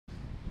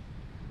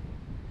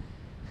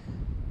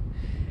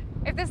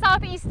If the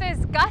southeaster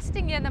is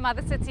gusting here in the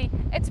mother city,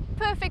 it's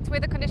perfect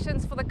weather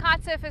conditions for the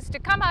kite surfers to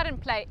come out and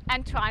play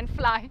and try and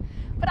fly.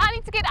 But I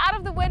need to get out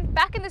of the wind,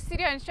 back in the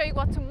studio and show you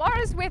what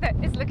tomorrow's weather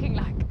is looking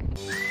like.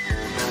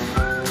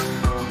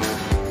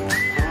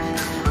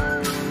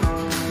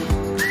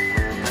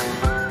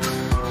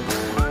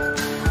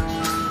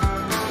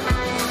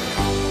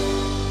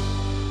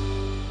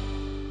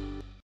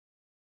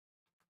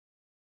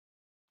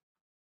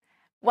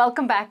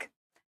 Welcome back.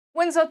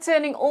 Winds are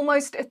turning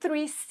almost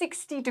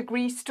 360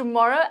 degrees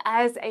tomorrow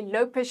as a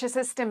low pressure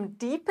system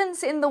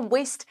deepens in the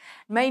west.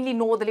 Mainly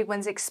northerly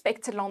winds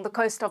expected along the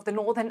coast of the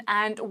northern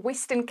and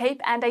western Cape,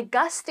 and a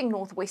gusting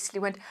northwesterly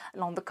wind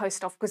along the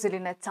coast of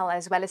KwaZulu-Natal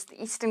as well as the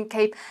eastern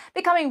Cape.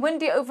 Becoming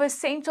windy over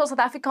central South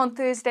Africa on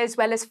Thursday as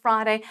well as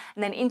Friday,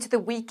 and then into the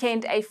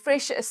weekend a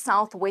fresh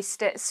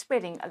southwester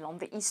spreading along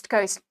the east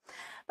coast.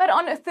 But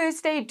on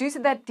Thursday, due to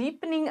that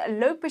deepening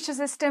low pressure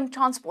system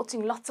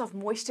transporting lots of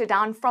moisture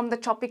down from the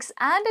tropics,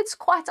 and it's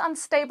quite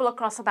unstable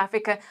across South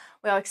Africa,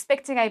 we are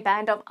expecting a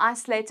band of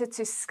isolated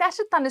to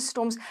scattered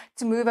thunderstorms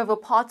to move over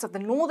parts of the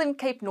northern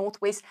Cape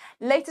northwest,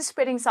 later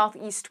spreading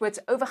southeastwards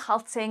over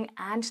Gauteng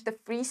and the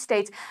Free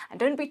State. And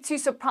don't be too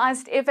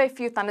surprised if a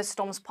few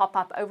thunderstorms pop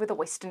up over the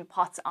western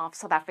parts of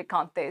South Africa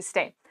on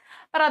Thursday.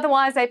 But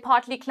otherwise, a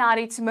partly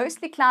cloudy to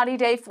mostly cloudy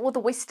day for the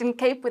Western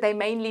Cape, with a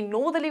mainly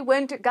northerly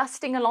wind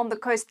gusting along the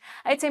coast,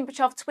 a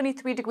temperature of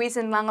 23 degrees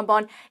in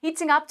Langebaan,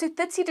 heating up to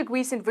 30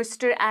 degrees in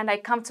Worcester, and a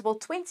comfortable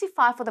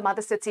 25 for the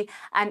mother city.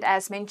 And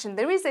as mentioned,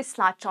 there is a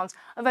slight chance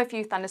of a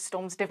few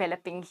thunderstorms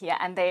developing here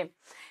and there.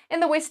 In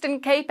the Western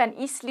Cape, an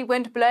easterly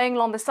wind blowing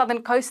along the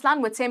southern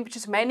coastline, with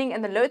temperatures remaining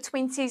in the low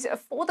 20s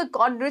for the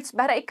Garden routes,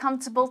 but a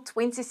comfortable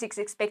 26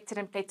 expected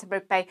in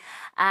Plettenberg Bay,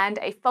 and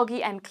a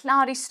foggy and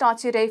cloudy start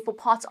to your day for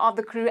parts of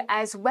the Karoo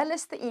as well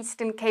as the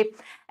Eastern Cape.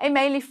 A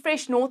mainly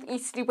fresh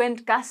northeasterly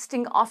wind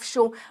gusting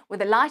offshore, with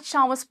the light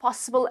showers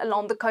possible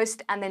along the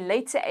coast, and then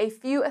later a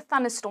few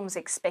thunderstorms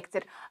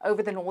expected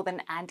over the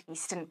northern and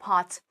eastern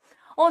parts.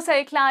 Also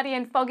a cloudy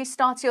and foggy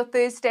start to your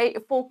Thursday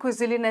for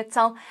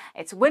KwaZulu-Natal.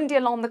 It's windy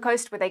along the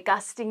coast with a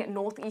gusting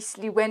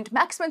northeasterly wind.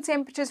 Maximum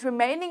temperatures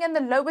remaining in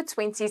the lower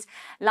 20s.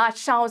 Light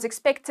showers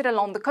expected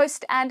along the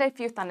coast and a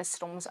few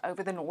thunderstorms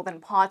over the northern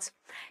parts.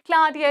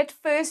 Cloudy at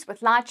first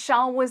with light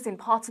showers in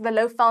parts of the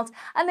low veld,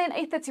 and then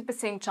a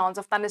 30% chance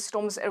of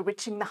thunderstorms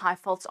reaching the high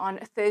velds on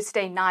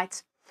Thursday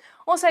night.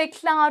 Also a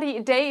cloudy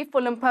day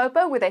for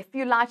Limpopo, with a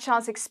few light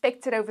showers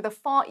expected over the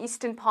far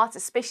eastern parts,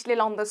 especially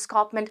along the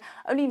escarpment,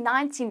 only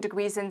 19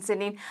 degrees in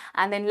Tzaneen,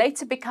 and then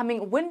later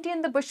becoming windy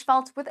in the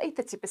Bushveld with a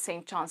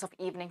 30% chance of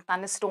evening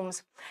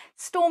thunderstorms.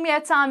 Stormy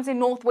at times in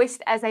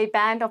northwest as a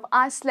band of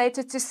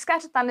isolated to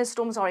scattered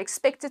thunderstorms are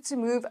expected to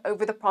move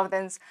over the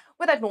province,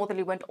 with that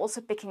northerly wind also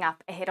picking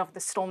up ahead of the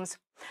storms.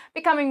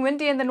 Becoming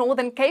windy in the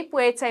northern Cape,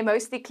 where it's a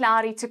mostly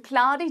cloudy to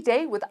cloudy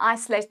day with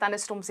isolated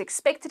thunderstorms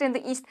expected in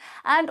the east,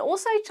 and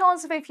also a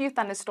chance of a few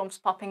thunderstorms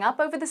popping up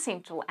over the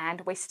central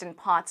and western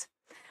parts.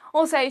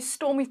 Also a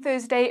stormy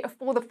Thursday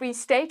for the Free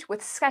State,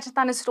 with scattered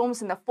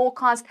thunderstorms in the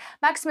forecast.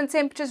 Maximum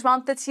temperatures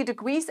around 30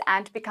 degrees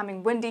and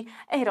becoming windy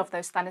ahead of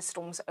those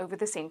thunderstorms over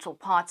the central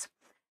parts.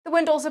 The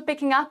wind also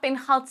picking up in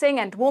Gauteng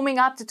and warming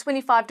up to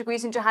 25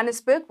 degrees in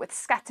Johannesburg, with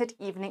scattered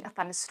evening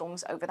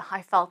thunderstorms over the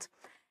Highveld.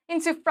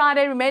 Into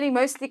Friday, remaining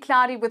mostly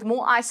cloudy with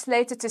more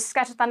isolated to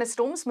scattered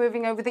thunderstorms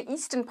moving over the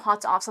eastern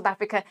parts of South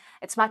Africa.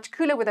 It's much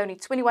cooler with only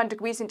 21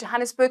 degrees in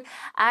Johannesburg,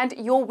 and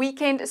your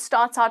weekend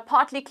starts out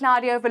partly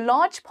cloudy over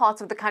large parts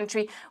of the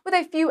country, with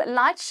a few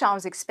light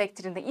showers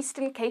expected in the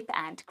Eastern Cape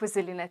and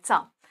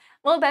KwaZulu-Natal.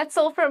 Well, that's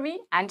all from me,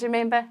 and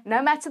remember,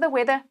 no matter the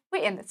weather,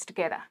 we're in this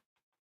together.